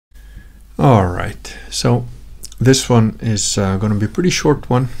All right, so this one is going to be a pretty short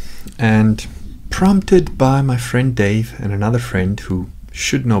one, and prompted by my friend Dave and another friend who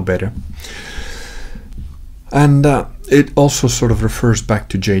should know better. And it also sort of refers back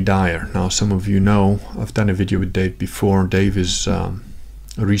to Jay Dyer. Now, some of you know I've done a video with Dave before. Dave is a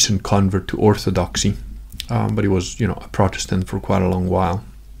recent convert to Orthodoxy, but he was, a Protestant for quite a long while.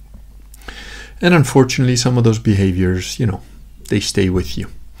 And unfortunately, some of those behaviors, they stay with you.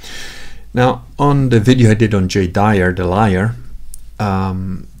 Now, on the video I did on Jay Dyer, the liar,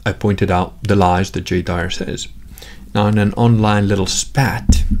 I pointed out the lies that Jay Dyer says. Now, in an online little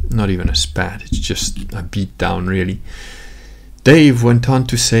spat, not even a spat, it's just a beatdown really, Dave went on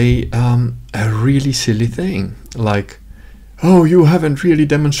to say a really silly thing, like, oh, you haven't really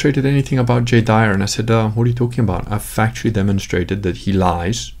demonstrated anything about Jay Dyer. And I said, what are you talking about? I've factually demonstrated that he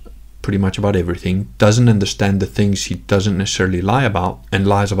lies pretty much about everything, doesn't understand the things he doesn't necessarily lie about, and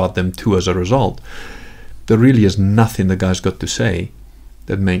lies about them too as a result. There really is nothing the guy's got to say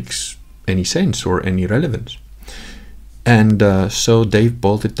that makes any sense or any relevance. And so Dave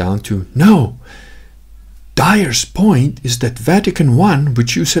boiled it down to, no, Dyer's point is that Vatican I,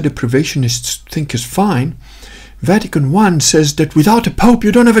 which you said the privationists think is fine, Vatican I says that without a pope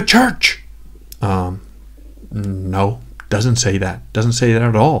you don't have a church. No, doesn't say that. Doesn't say that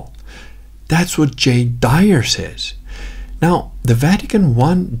at all. That's what Jay Dyer says. Now, the Vatican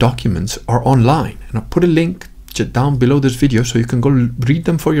I documents are online, and I'll put a link down below this video so you can go read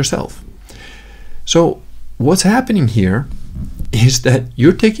them for yourself. So what's happening here is that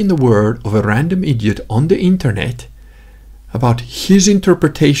you're taking the word of a random idiot on the internet about his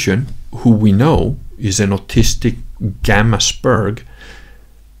interpretation, who we know is an autistic gamma spurg,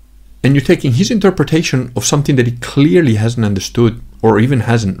 and you're taking his interpretation of something that he clearly hasn't understood or even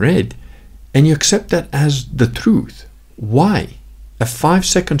hasn't read, and you accept that as the truth. Why? A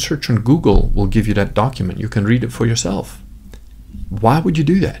 5-second search on Google will give you that document. You can read it for yourself. Why would you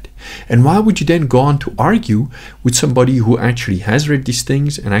do that? And why would you then go on to argue with somebody who actually has read these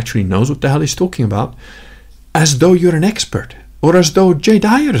things and actually knows what the hell he's talking about, as though you're an expert, or as though Jay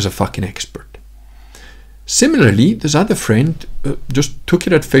Dyer is a fucking expert? Similarly, this other friend just took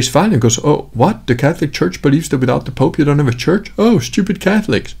it at face value and goes, oh, what? The Catholic Church believes that without the Pope you don't have a church? Oh, stupid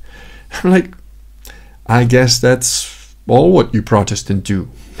Catholics. I'm like, I guess that's all what you Protestants do.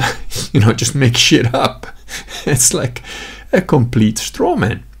 Just make shit up. It's like a complete straw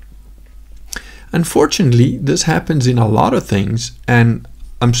man. Unfortunately, this happens in a lot of things, and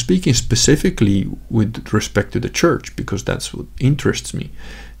I'm speaking specifically with respect to the church because that's what interests me,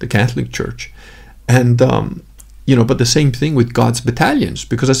 the Catholic Church. And, but the same thing with God's battalions,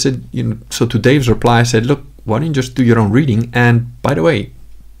 because I said, so to Dave's reply, I said, look, why don't you just do your own reading? And by the way,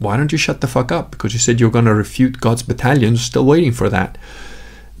 why don't you shut the fuck up? Because you said you're going to refute God's battalions, still waiting for that.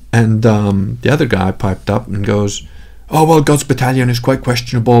 And the other guy piped up and goes, oh, well, God's battalion is quite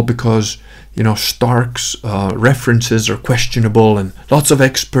questionable because, Stark's references are questionable and lots of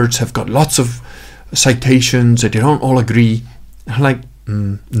experts have got lots of citations that they don't all agree. I'm like,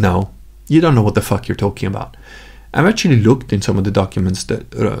 no, you don't know what the fuck you're talking about. I've actually looked in some of the documents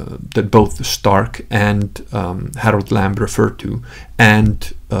that both Stark and Harold Lamb refer to,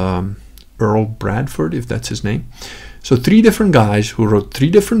 and Earl Bradford, if that's his name. So 3 different guys who wrote 3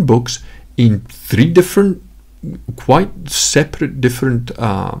 different books in 3 different, quite separate, different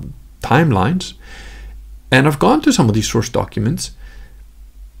timelines. And I've gone to some of these source documents.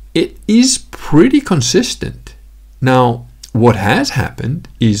 It is pretty consistent. Now, what has happened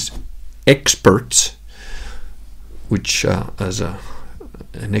is experts, which as an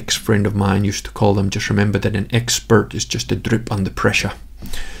ex-friend of mine used to call them, just remember that an expert is just a drip under pressure.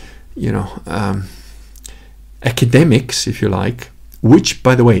 Academics, if you like, which,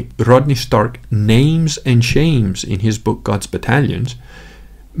 by the way, Rodney Stark names and shames in his book God's Battalions,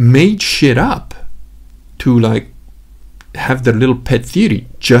 made shit up to have their little pet theory,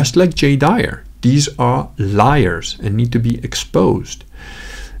 just like Jay Dyer. These are liars and need to be exposed.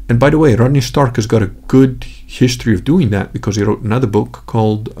 And by the way, Rodney Stark has got a good history of doing that because he wrote another book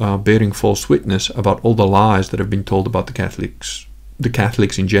called Bearing False Witness about all the lies that have been told about the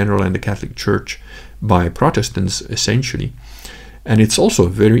Catholics in general and the Catholic Church by Protestants, essentially. And it's also a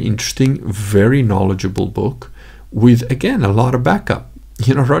very interesting, very knowledgeable book with, again, a lot of backup.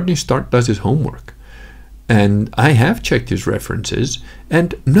 Rodney Stark does his homework. And I have checked his references,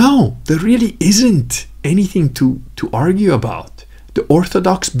 and no, there really isn't anything to argue about. The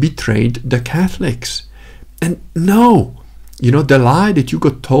Orthodox betrayed the Catholics. And no, the lie that you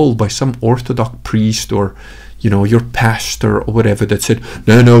got told by some Orthodox priest or, your pastor or whatever that said,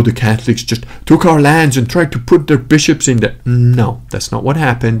 no, the Catholics just took our lands and tried to put their bishops in there. No, that's not what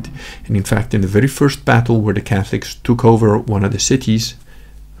happened. And in fact, in the very first battle where the Catholics took over one of the cities,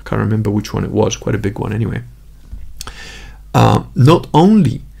 I can't remember which one it was, quite a big one anyway. Not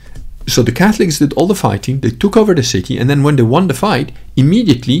only, so the Catholics did all the fighting, they took over the city, and then when they won the fight,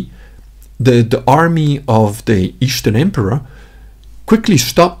 immediately the army of the Eastern Emperor quickly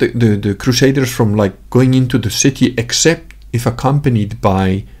stopped the Crusaders from going into the city, except if accompanied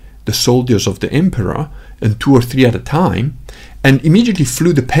by the soldiers of the Emperor, and 2 or 3 at a time, and immediately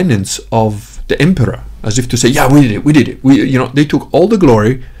flew the pennants of the Emperor, as if to say, yeah, we did it. They took all the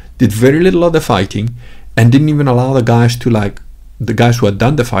glory, did very little of the fighting, and didn't even allow the guys who had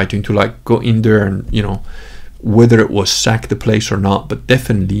done the fighting to go in there and, whether it was sack the place or not, but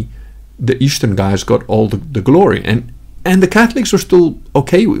definitely the Eastern guys got all the glory. And the Catholics were still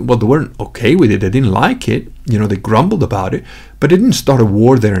okay with, well, they weren't okay with it, they didn't like it, they grumbled about it, but they didn't start a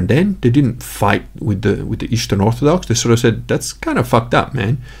war there and then. They didn't fight with the Eastern Orthodox. They sort of said, that's kind of fucked up,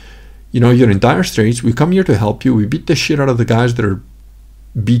 man. You're in dire straits, we come here to help you, we beat the shit out of the guys that are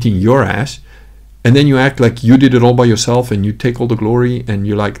beating your ass, and then you act like you did it all by yourself and you take all the glory and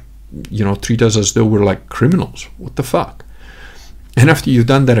you treat us as though we're like criminals. What the fuck? And after you've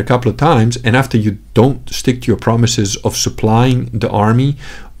done that a couple of times, and after you don't stick to your promises of supplying the army,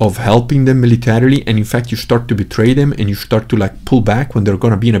 of helping them militarily, and in fact you start to betray them and you start to pull back when they're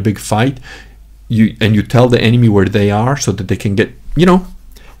going to be in a big fight, you tell the enemy where they are so that they can get,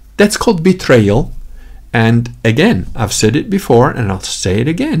 that's called betrayal. And again, I've said it before and I'll say it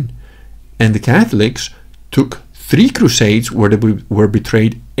again. And the Catholics took 3 crusades where they were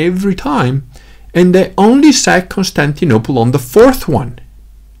betrayed every time, and they only sacked Constantinople on the 4th one.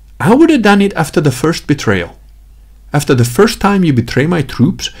 I would have done it after the first betrayal. After the first time you betray my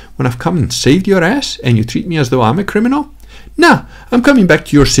troops, when I've come and saved your ass, and you treat me as though I'm a criminal? Nah, I'm coming back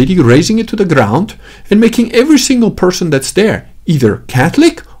to your city, razing it to the ground, and making every single person that's there either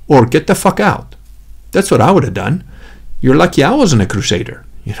Catholic or get the fuck out. That's what I would have done. You're lucky I wasn't a crusader,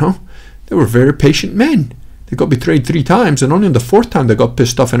 They were very patient men. They got betrayed 3 times, and only on the 4th time they got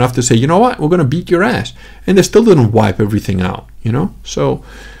pissed off enough to say, you know what, we're going to beat your ass. And they still didn't wipe everything out, So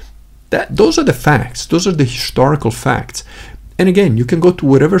those are the facts. Those are the historical facts. And again, you can go to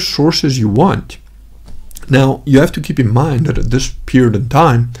whatever sources you want. Now, you have to keep in mind that at this period in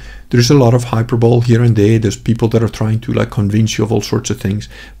time, there's a lot of hyperbole here and there. There's people that are trying to convince you of all sorts of things.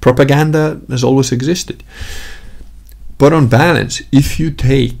 Propaganda has always existed. But on balance, if you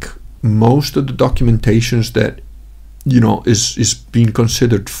take most of the documentations that is being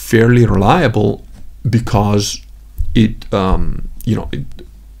considered fairly reliable, because it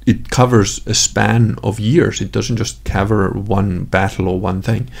covers a span of years, it doesn't just cover one battle or one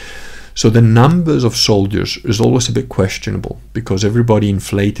thing. So the numbers of soldiers is always a bit questionable, because everybody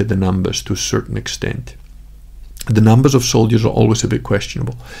inflated the numbers to a certain extent. The numbers of soldiers are always a bit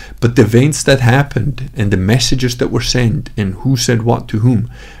questionable, but the events that happened and the messages that were sent and who said what to whom,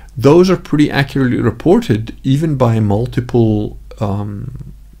 those are pretty accurately reported, even by multiple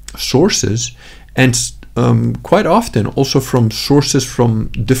sources, and quite often also from sources from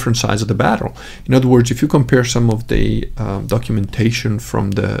different sides of the battle. In other words, if you compare some of the documentation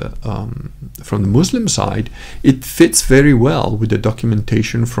from the Muslim side, it fits very well with the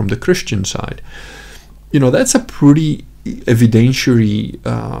documentation from the Christian side. That's a pretty evidentiary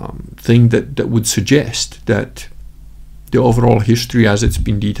thing that would suggest that the overall history as it's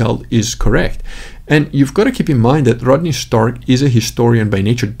been detailed is correct. And you've got to keep in mind that Rodney Stark is a historian by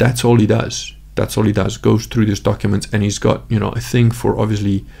nature. That's all he does. Goes through these documents, and he's got, a thing for,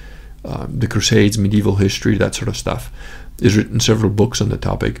 obviously, the Crusades, medieval history, that sort of stuff. He's written several books on the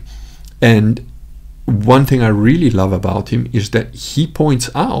topic. And one thing I really love about him is that he points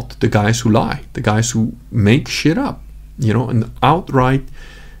out the guys who lie, the guys who make shit up, and outright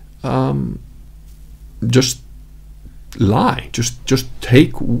just lie, just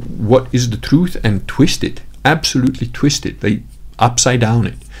take what is the truth and twist it, absolutely twist it, they upside down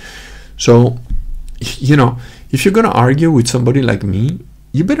it. So, if you're going to argue with somebody like me,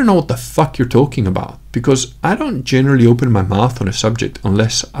 you better know what the fuck you're talking about, because I don't generally open my mouth on a subject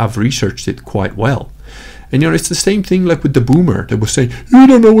unless I've researched it quite well. And it's the same thing like with the boomer that was saying, you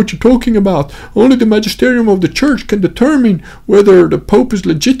don't know what you're talking about. Only the magisterium of the church can determine whether the Pope is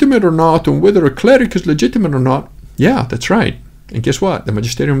legitimate or not, and whether a cleric is legitimate or not. Yeah, that's right. And guess what? The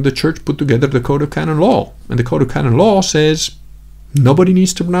magisterium of the church put together the Code of Canon Law. And the Code of Canon Law says nobody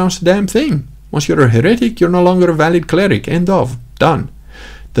needs to pronounce a damn thing. Once you're a heretic, you're no longer a valid cleric. End of. Done.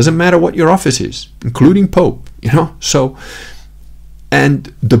 Doesn't matter what your office is, including Pope. So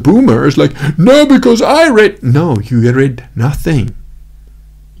And the boomer is like, no, because I read. No, you read nothing.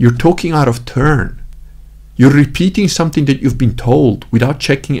 You're talking out of turn. You're repeating something that you've been told without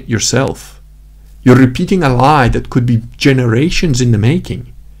checking it yourself. You're repeating a lie that could be generations in the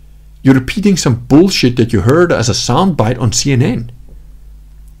making. You're repeating some bullshit that you heard as a soundbite on CNN.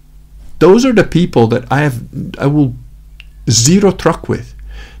 Those are the people that I will zero truck with.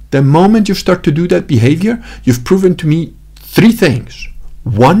 The moment you start to do that behavior, you've proven to me 3 things.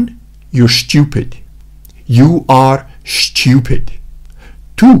 1, you're stupid. You are stupid.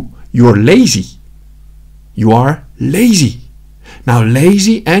 2, you're lazy. You are lazy. Now,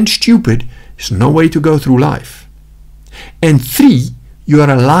 lazy and stupid is no way to go through life. And 3, you are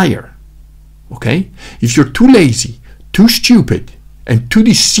a liar. Okay? If you're too lazy, too stupid, and too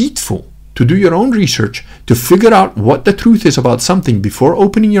deceitful to do your own research, to figure out what the truth is about something before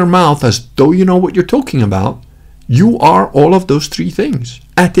opening your mouth as though you know what you're talking about, you are all of those 3 things,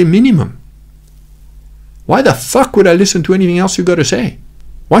 at a minimum. Why the fuck would I listen to anything else you got to say?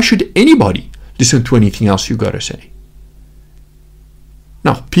 Why should anybody listen to anything else you got to say?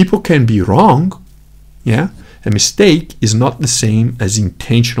 Now, people can be wrong. Yeah, a mistake is not the same as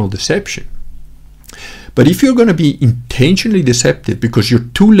intentional deception. But if you're going to be intentionally deceptive because you're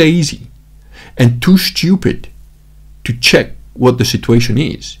too lazy and too stupid to check what the situation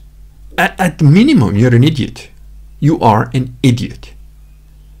is, at minimum, you're an idiot. You are an idiot.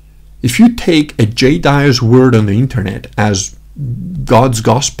 If you take a Jay Dyer's word on the internet as God's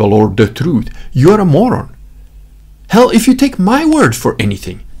gospel or the truth, you're a moron. Hell, if you take my word for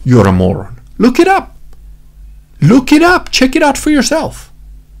anything, you're a moron. Look it up. Look it up. Check it out for yourself.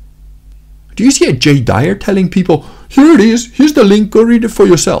 Do you see a Jay Dyer telling people, here it is, here's the link, go read it for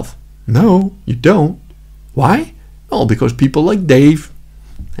yourself? No, you don't. Why? Well, because people like Dave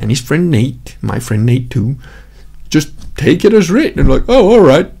and his friend Nate, my friend Nate too, just take it as written and like, oh, all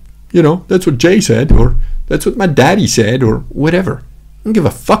right, you know, that's what Jay said, or that's what my daddy said, or whatever. I don't give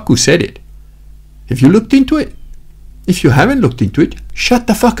a fuck who said it. If you looked into it, if you haven't looked into it, shut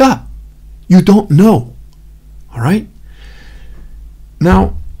the fuck up. You don't know. All right?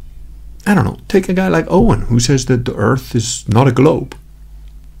 Now, I don't know, take a guy like Owen who says that the earth is not a globe.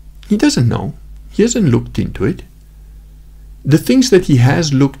 He doesn't know. He hasn't looked into it. The things that he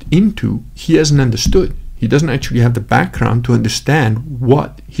has looked into, he hasn't understood. He doesn't actually have the background to understand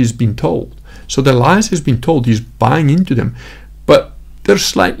what he's been told. So the lies he's been told, he's buying into them. But they're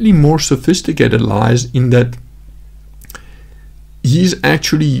slightly more sophisticated lies in that he's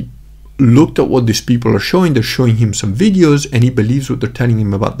actually looked at what these people are showing. They're showing him some videos and he believes what they're telling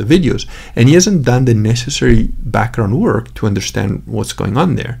him about the videos. And he hasn't done the necessary background work to understand what's going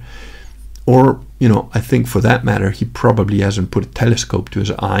on there. Or, you know, I think for that matter, he probably hasn't put a telescope to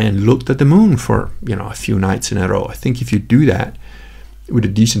his eye and looked at the moon for, you know, a few nights in a row. I think if you do that with a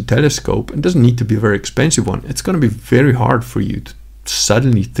decent telescope, it doesn't need to be a very expensive one, it's going to be very hard for you to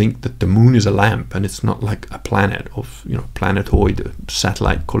suddenly think that the moon is a lamp and it's not like a planet of, you know, planetoid, a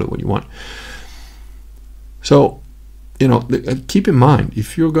satellite, call it what you want. So, you know, keep in mind,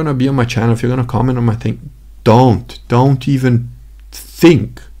 if you're going to be on my channel, if you're going to comment on my thing, don't even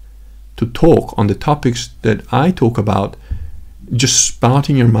think to talk on the topics that I talk about, just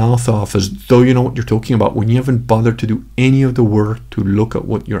spouting your mouth off as though you know what you're talking about when you haven't bothered to do any of the work to look at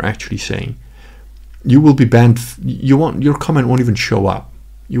what you're actually saying. You will be banned. Your comment won't even show up.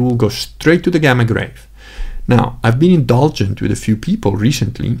 You will go straight to the gamma grave. Now, I've been indulgent with a few people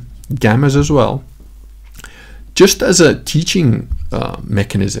recently, gammas as well, just as a teaching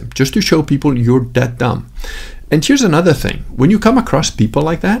mechanism, just to show people you're that dumb. And here's another thing. When you come across people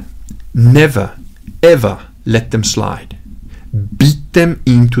like that, never, ever let them slide. Beat them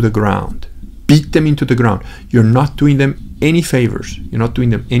into the ground. Beat them into the ground. You're not doing them any favors. You're not doing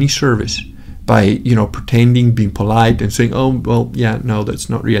them any service by, you know, pretending, being polite and saying, oh, well, yeah, no, that's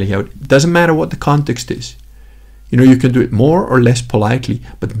not really how it doesn't matter what the context is. You know, you can do it more or less politely,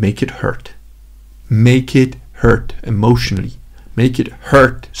 but make it hurt. Make it hurt emotionally. Make it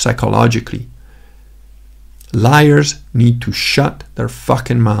hurt psychologically. Liars need to shut their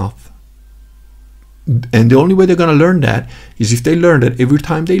fucking mouth. And the only way they're going to learn that is if they learn that every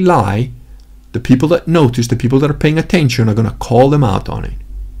time they lie, the people that notice, the people that are paying attention are going to call them out on it.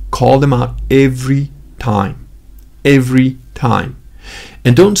 Call them out every time. Every time.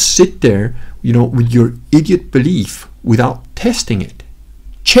 And don't sit there, you know, with your idiot belief without testing it,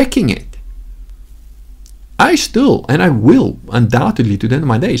 checking it. I still, and I will undoubtedly to the end of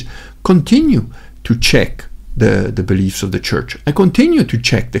my days, continue to check the beliefs of the church. I continue to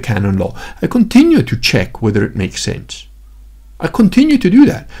check the canon law. I continue to check whether it makes sense. I continue to do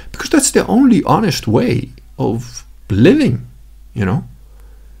that because that's the only honest way of living. you know?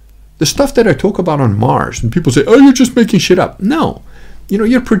 The stuff that I talk about on Mars, and people say, oh, you're just making shit up. No, you know,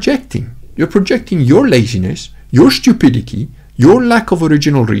 you're projecting. You're projecting your laziness, your stupidity, your lack of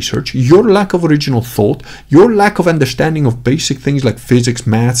original research, your lack of original thought, your lack of understanding of basic things like physics,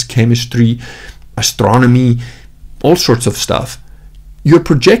 maths, chemistry, astronomy, all sorts of stuff. You're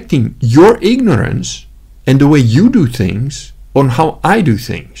projecting your ignorance and the way you do things on how I do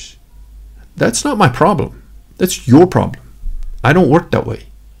things. That's not my problem. That's your problem. I don't work that way.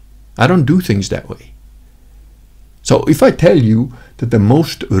 I don't do things that way. So if I tell you that the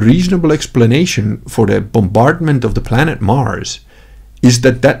most reasonable explanation for the bombardment of the planet Mars is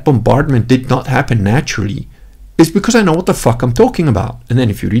that that bombardment did not happen naturally, it's because I know what the fuck I'm talking about. And then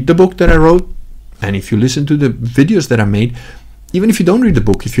if you read the book that I wrote, and if you listen to the videos that I made, even if you don't read the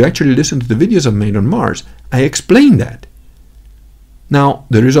book, if you actually listen to the videos I've made on Mars, I explain that. Now,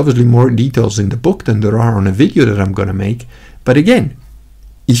 there is obviously more details in the book than there are on a video that I'm going to make. But again,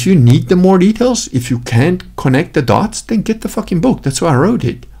 if you need the more details, if you can't connect the dots, then get the fucking book. That's why I wrote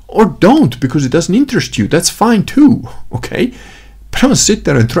it. Or don't, because it doesn't interest you. That's fine too, okay? But don't sit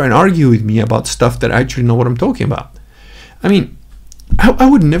there and try and argue with me about stuff that I actually know what I'm talking about. I mean, I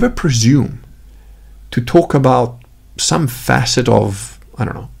would never presume to talk about some facet of, I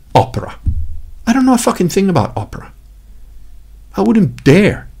don't know, opera. I don't know a fucking thing about opera. I wouldn't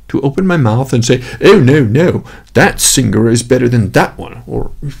dare to open my mouth and say, oh no, that singer is better than that one.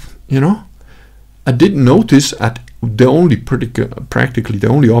 Or, you know, I did notice at the only practically the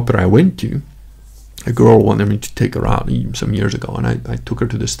only opera I went to, a girl wanted me to take her out some years ago, and I took her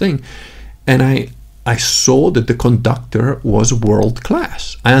to this thing, and I saw that the conductor was world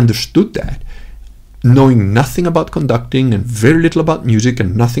class. I understood that, knowing nothing about conducting and very little about music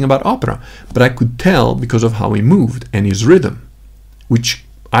and nothing about opera, but I could tell because of how he moved and his rhythm, which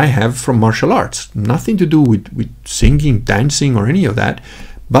I have from martial arts. Nothing to do with singing, dancing, or any of that,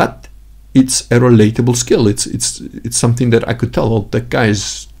 but it's a relatable skill. It's something that I could tell, oh, that guy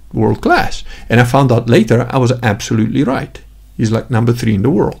is world class. And I found out later I was absolutely right. He's like number 3 in the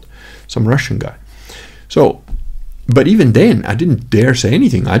world, some Russian guy. So, but even then, I didn't dare say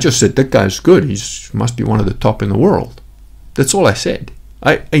anything. I just said, that guy's good. He must be one of the top in the world. That's all I said.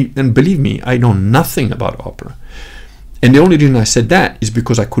 And believe me, I know nothing about opera. And the only reason I said that is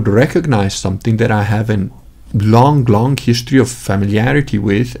because I could recognize something that I have a long history of familiarity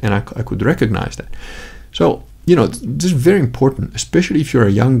with, and I could recognize that. So, you know, this is very important, especially if you're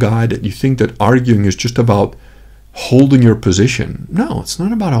a young guy that you think that arguing is just about holding your position. No, it's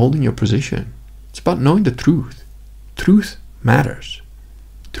not about holding your position. It's about knowing the truth. Truth matters.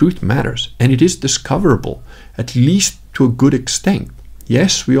 Truth matters, and it is discoverable, at least to a good extent.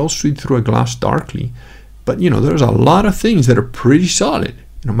 Yes, we all see through a glass darkly, but, you know, there's a lot of things that are pretty solid.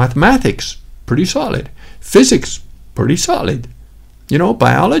 You know, mathematics, pretty solid. Physics, pretty solid. You know,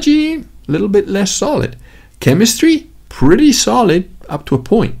 biology, a little bit less solid. Chemistry, pretty solid up to a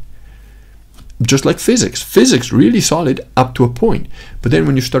point. Just like physics. Physics, really solid up to a point. But then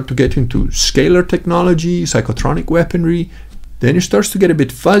when you start to get into scalar technology, psychotronic weaponry, then it starts to get a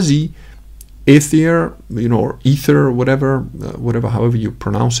bit fuzzy. Ether, you know, or ether, whatever, however you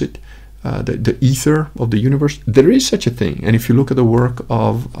pronounce it. The ether of the universe. There is such a thing. And if you look at the work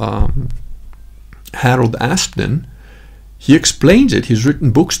of Harold Aston, he explains it. He's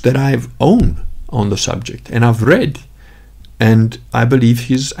written books that I've owned on the subject and I've read. And I believe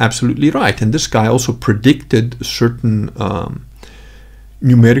he's absolutely right. And this guy also predicted certain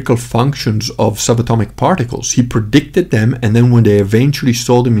numerical functions of subatomic particles. He predicted them, and then when they eventually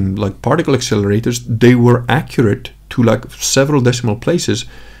saw them in like particle accelerators, they were accurate to like several decimal places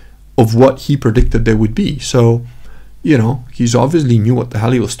of what he predicted they would be. So, you know, he's obviously knew what the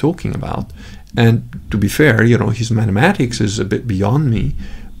hell he was talking about. And to be fair, you know, his mathematics is a bit beyond me,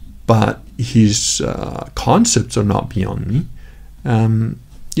 but his concepts are not beyond me.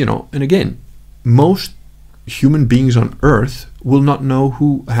 You know, and again, most human beings on Earth will not know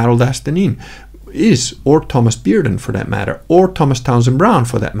who Harold Aston is, or Thomas Bearden for that matter, or Thomas Townsend Brown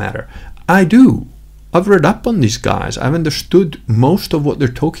for that matter. I do. I've read up on these guys. I've understood most of what they're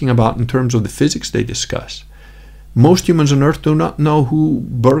talking about in terms of the physics they discuss. Most humans on Earth do not know who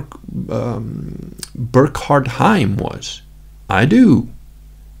Burkhard Heim was. I do.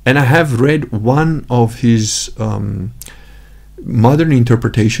 And I have read one of his modern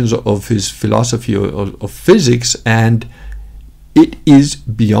interpretations of his philosophy of physics, and it is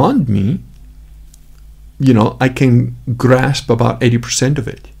beyond me. You know, I can grasp about 80% of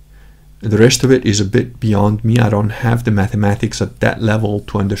it. The rest of it is a bit beyond me. I don't have the mathematics at that level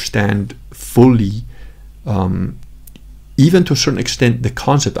to understand fully, even to a certain extent, the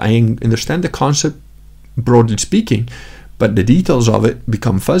concept. I understand the concept, broadly speaking, but the details of it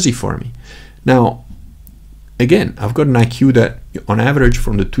become fuzzy for me. Now, again, I've got an IQ that on average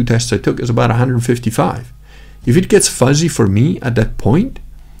from the 2 tests I took is about 155. If it gets fuzzy for me at that point,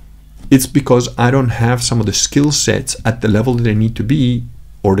 it's because I don't have some of the skill sets at the level that I need to be,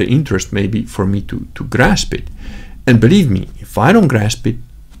 or the interest maybe, for me to grasp it. And believe me, if I don't grasp it,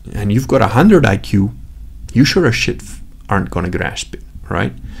 and you've got 100 IQ, you sure as shit aren't going to grasp it,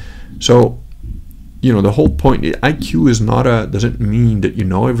 right? So, the whole point, IQ is not doesn't mean that you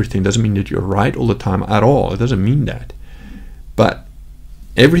know everything, doesn't mean that you're right all the time at all. It doesn't mean that. But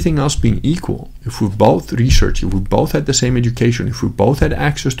everything else being equal, if we both research, if we both had the same education, if we both had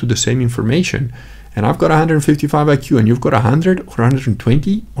access to the same information, and I've got 155 IQ and you've got 100 or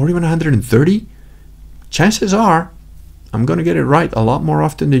 120 or even 130, chances are I'm going to get it right a lot more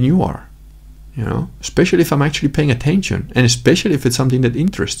often than you are, especially if I'm actually paying attention, and especially if it's something that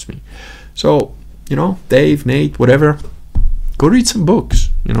interests me. So, Dave, Nate, whatever, go read some books,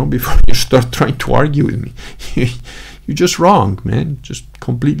 before you start trying to argue with me. You're just wrong, man, just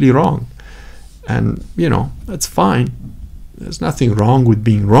completely wrong. And, that's fine. There's nothing wrong with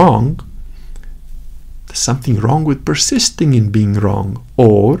being wrong. There's something wrong with persisting in being wrong.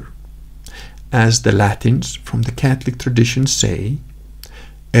 Or, as the Latins from the Catholic tradition say,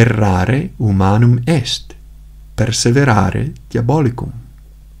 errare humanum est, perseverare diabolicum.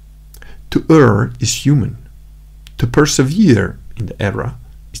 To err is human. To persevere in the error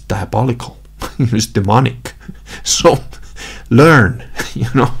is diabolical. It's demonic. So learn,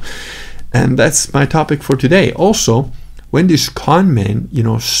 And that's my topic for today. Also, when these con men,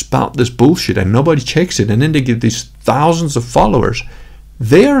 spout this bullshit and nobody checks it, and then they get these thousands of followers,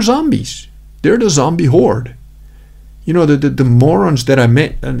 they are zombies. They're the zombie horde. The morons that I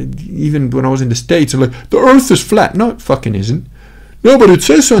met, and even when I was in the States, are like, the earth is flat. No, it fucking isn't. No, but it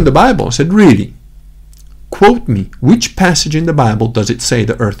says so in the Bible. I said, really? Quote me. Which passage in the Bible does it say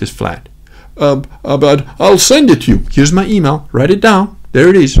the earth is flat? But I'll send it to you. Here's my email. Write it down. There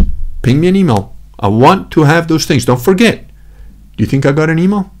it is. Ping me an email. I want to have those things. Don't forget. Do you think I got an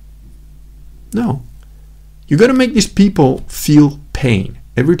email? No. You got to make these people feel pain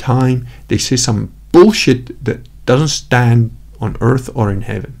every time they say some bullshit that doesn't stand on earth or in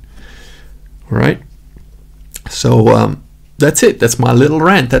heaven. All right? So, that's it. That's my little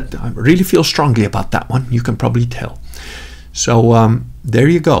rant. That I really feel strongly about that one. You can probably tell. So there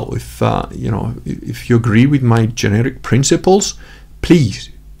you go. If you agree with my generic principles,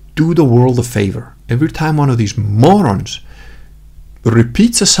 please do the world a favor. Every time one of these morons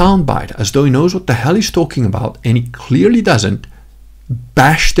repeats a soundbite as though he knows what the hell he's talking about, and he clearly doesn't,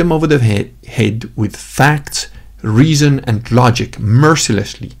 bash them over the head with facts, reason, and logic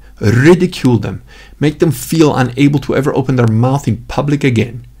mercilessly. Ridicule them, make them feel unable to ever open their mouth in public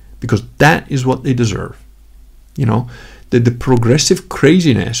again, because that is what they deserve. The progressive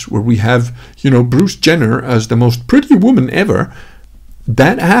craziness where we have, Bruce Jenner as the most pretty woman ever,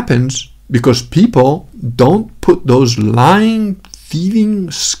 that happens because people don't put those lying,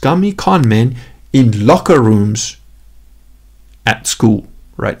 thieving, scummy con men in locker rooms at school,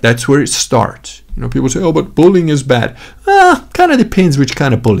 right? That's where it starts. People say, oh, but bullying is bad. Kind of depends which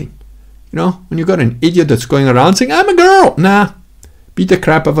kind of bullying. When you got an idiot that's going around saying, I'm a girl. Nah, beat the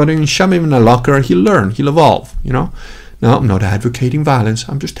crap out of him and shove him in a locker. He'll learn. He'll evolve, No, I'm not advocating violence.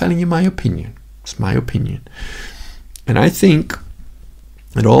 I'm just telling you my opinion. It's my opinion. And I think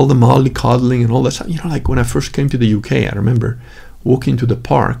that all the mollycoddling and all that stuff, like when I first came to the UK, I remember walking to the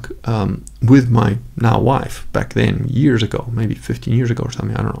park with my now wife back then, years ago, maybe 15 years ago or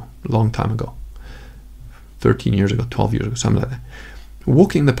something. I don't know, a long time ago. 13 years ago, 12 years ago, something like that.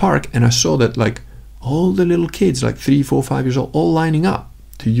 Walking the park, and I saw that like all the little kids, like 3, 4, 5 years old, all lining up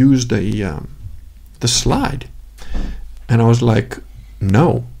to use the slide. And I was like,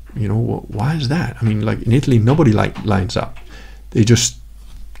 no, why is that? I mean, like in Italy, nobody lines up. They just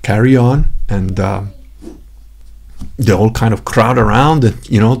carry on, and they all kind of crowd around, and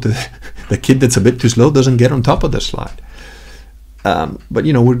the kid that's a bit too slow doesn't get on top of the slide. But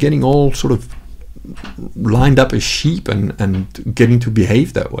we're getting all sort of lined up as sheep and getting to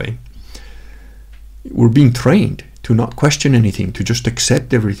behave that way. We're being trained to not question anything, to just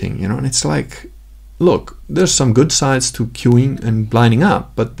accept everything, and it's like, look, there's some good sides to queuing and lining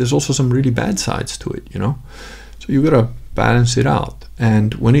up, but there's also some really bad sides to it, So you gotta balance it out.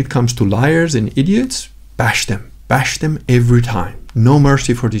 And when it comes to liars and idiots, bash them every time. No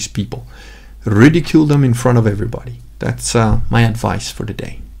mercy for these people. Ridicule them in front of everybody. That's my advice for the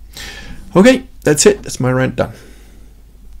day. Okay, that's it. That's my rant done.